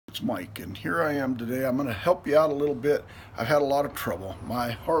it's Mike, and here I am today. I'm going to help you out a little bit. I've had a lot of trouble.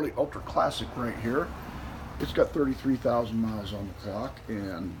 My Harley Ultra Classic right here, it's got 33,000 miles on the clock,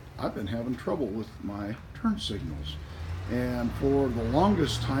 and I've been having trouble with my turn signals. And for the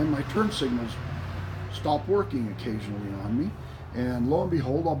longest time, my turn signals stop working occasionally on me. And lo and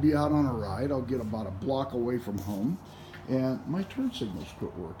behold, I'll be out on a ride. I'll get about a block away from home, and my turn signals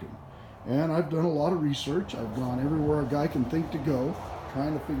quit working. And I've done a lot of research. I've gone everywhere a guy can think to go,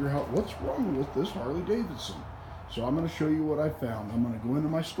 trying to figure out what's wrong with this Harley Davidson. So I'm going to show you what I found. I'm going to go into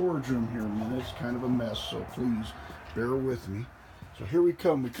my storage room here in a minute. It's kind of a mess, so please bear with me. So here we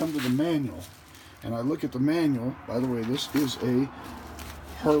come. We come to the manual. And I look at the manual. By the way, this is a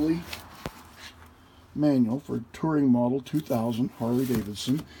Harley manual for Touring Model 2000 Harley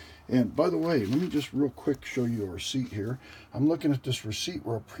Davidson. And by the way, let me just real quick show you a receipt here. I'm looking at this receipt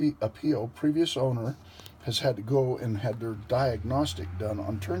where a PO, previous owner, has had to go and had their diagnostic done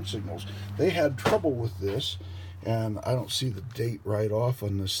on turn signals. They had trouble with this, and I don't see the date right off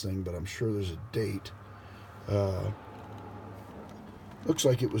on this thing, but I'm sure there's a date. Looks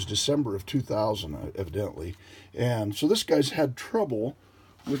like it was December of 2000, evidently. And so this guy's had trouble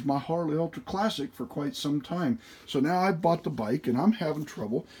with my Harley Ultra Classic for quite some time. So now I bought the bike and I'm having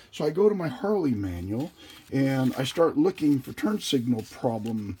trouble. So I go to my Harley manual and I start looking for turn signal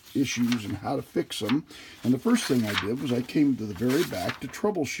problem issues and how to fix them. And the first thing I did was I came to the very back to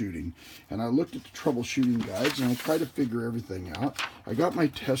troubleshooting. And I looked at the troubleshooting guides and I tried to figure everything out. I got my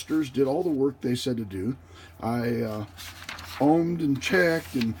testers, did all the work they said to do. I ohm'd and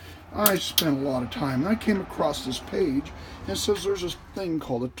checked, and I spent a lot of time. And I came across this page, and it says there's this thing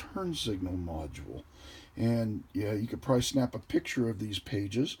called a turn signal module. And yeah, you could probably snap a picture of these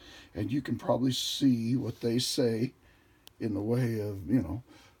pages, and you can probably see what they say in the way of, you know,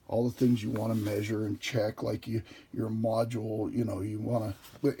 all the things you want to measure and check, like your module, you know, you want to,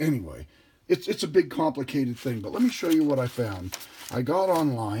 but anyway, it's a big complicated thing. But let me show you what I found. I got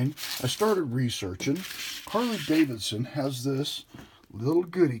online, I started researching. Harley Davidson has this little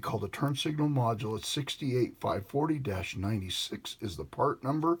goodie called a turn signal module. It's 68540-96 is the part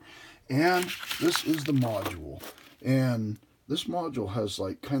number, and this is the module. And this module has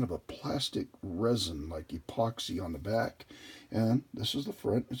like kind of a plastic resin, like epoxy on the back, and this is the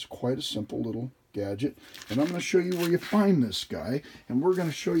front. It's quite a simple little gadget, and I'm going to show you where you find this guy, and we're going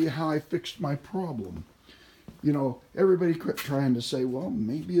to show you how I fixed my problem. You know, everybody quit trying to say, well,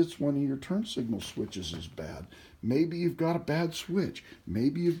 maybe it's one of your turn signal switches is bad. Maybe you've got a bad switch.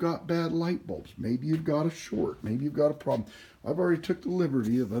 Maybe you've got bad light bulbs. Maybe you've got a short. Maybe you've got a problem. I've already took the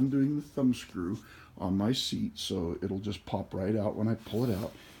liberty of undoing the thumb screw on my seat, so it'll just pop right out when I pull it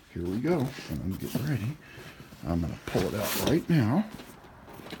out. Here we go. And I'm getting ready. I'm going to pull it out right now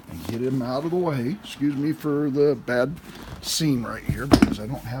and get him out of the way. Excuse me for the bad scene right here, because I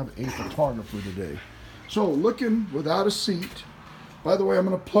don't have a photographer today. So, looking without a seat. By the way, I'm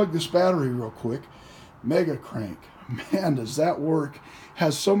going to plug this battery real quick. Mega Crank. Man, does that work.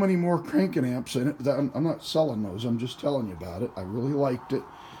 Has so many more cranking amps in it. I'm not selling those. I'm just telling you about it. I really liked it.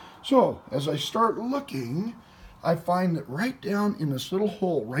 So, as I start looking, I find that right down in this little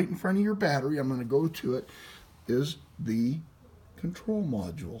hole, right in front of your battery, I'm going to go to it, is the control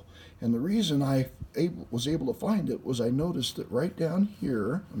module. And the reason I was able to find it was I noticed that right down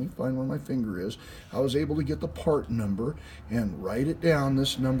here, let me find where my finger is, I was able to get the part number and write it down,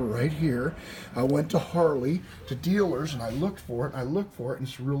 this number right here. I went to Harley, to dealers, and I looked for it, and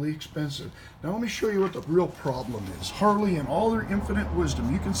it's really expensive. Now let me show you what the real problem is. Harley, in all their infinite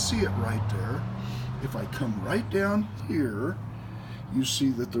wisdom, you can see it right there. If I come right down here, you see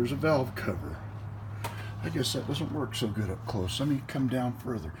that there's a valve cover. I guess that doesn't work so good up close. Let me come down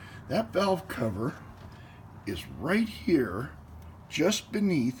further. That valve cover is right here, just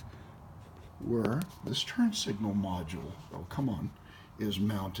beneath where this turn signal module, oh come on, is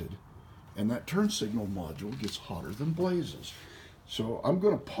mounted. And that turn signal module gets hotter than blazes. So I'm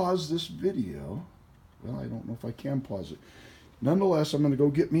going to pause this video. Well, I don't know if I can pause it. Nonetheless, I'm going to go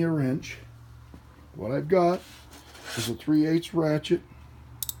get me a wrench. What I've got is a 3/8 ratchet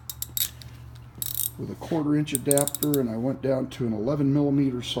with a 1/4 inch adapter, and I went down to an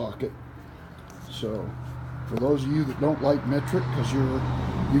 11mm socket. So for those of you that don't like metric because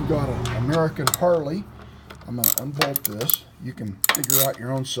you've got an American Harley, I'm going to unbolt this. You can figure out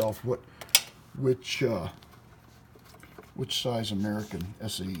your own self which size American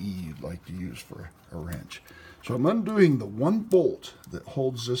SAE you'd like to use for a wrench. So I'm undoing the one bolt that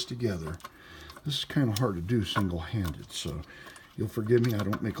holds this together. This is kind of hard to do single-handed, so you'll forgive me, I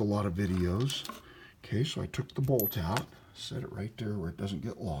don't make a lot of videos. Okay, so I took the bolt out, set it right there where it doesn't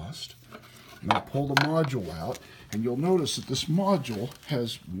get lost. And I'll pull the module out, and you'll notice that this module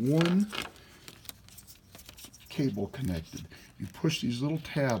has one cable connected. You push these little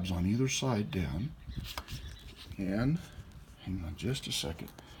tabs on either side down, and hang on just a second.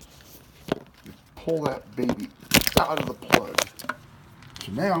 You pull that baby out of the plug.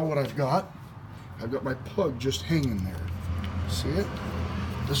 So now what I've got my plug just hanging there. See it?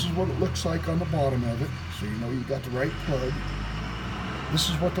 This is what it looks like on the bottom of it, so you know you got the right plug. This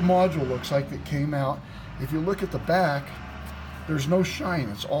is what the module looks like that came out. If you look at the back, there's no shine.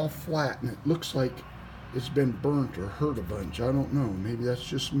 It's all flat, and it looks like it's been burnt or hurt a bunch. I don't know. Maybe that's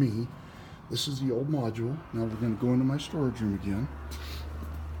just me. This is the old module. Now we're going to go into my storage room again,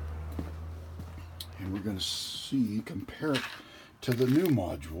 and we're going to compare it to the new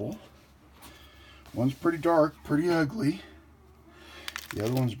module. One's pretty dark, pretty ugly. The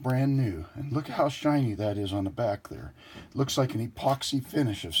other one's brand new. And look at how shiny that is on the back there. It looks like an epoxy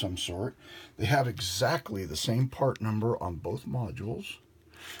finish of some sort. They have exactly the same part number on both modules.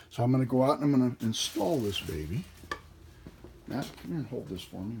 So I'm going to go out and I'm going to install this baby. Matt, come here and hold this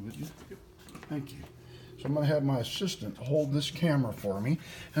for me, would you? Thank you. So I'm going to have my assistant hold this camera for me,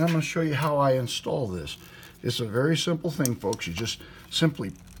 and I'm going to show you how I install this. It's a very simple thing, folks. You just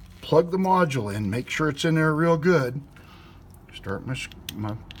simply plug the module in, make sure it's in there real good. Start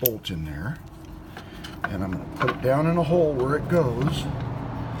my bolt in there, and I'm going to put it down in a hole where it goes.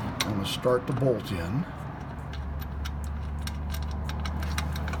 I'm going to start the bolt in.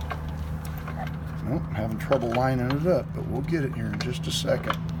 Nope, I'm having trouble lining it up, but we'll get it here in just a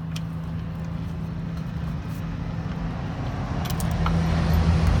second.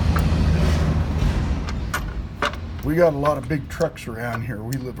 We got a lot of big trucks around here.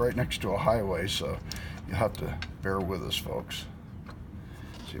 We live right next to a highway, so you have to bear with us, folks.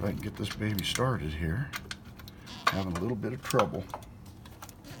 See if I can get this baby started here. Having a little bit of trouble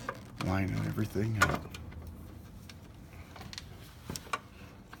lining everything up.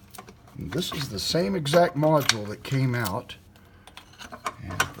 And this is the same exact module that came out,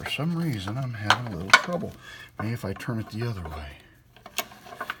 and for some reason I'm having a little trouble. Maybe if I turn it the other way.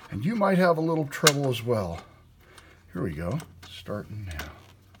 And you might have a little trouble as well. Here we go, starting now,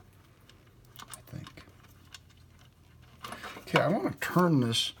 I think. Okay, I want to turn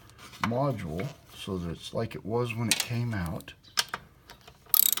this module so that it's like it was when it came out.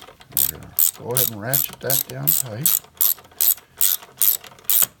 We're going to go ahead and ratchet that down tight.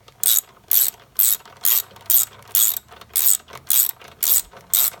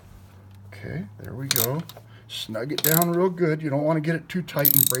 Okay, there we go. Snug it down real good. You don't want to get it too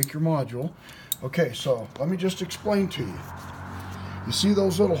tight and break your module. Okay, so let me just explain to you. You see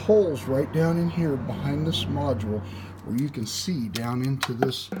those little holes right down in here behind this module where you can see down into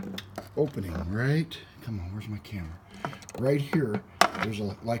this opening, right? Come on, where's my camera? Right here, there's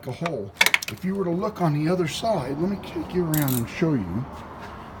like a hole. If you were to look on the other side, let me take you around and show you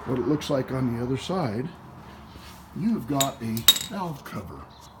what it looks like on the other side. You've got a valve cover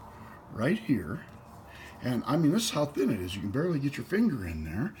right here. And I mean, this is how thin it is. You can barely get your finger in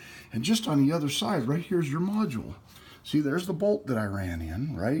there. And just on the other side, right here's your module. See, there's the bolt that I ran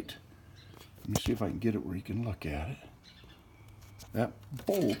in, right? Let me see if I can get it where you can look at it. That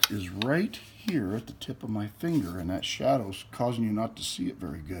bolt is right here at the tip of my finger, and that shadow's causing you not to see it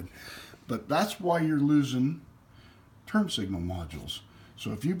very good. But that's why you're losing turn signal modules.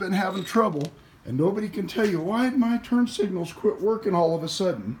 So if you've been having trouble and nobody can tell you why did my turn signals quit working all of a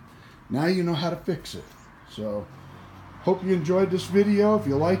sudden, now you know how to fix it. So, hope you enjoyed this video. If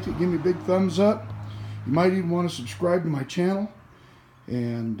you liked it, give me a big thumbs up. You might even want to subscribe to my channel.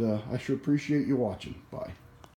 And I sure appreciate you watching. Bye.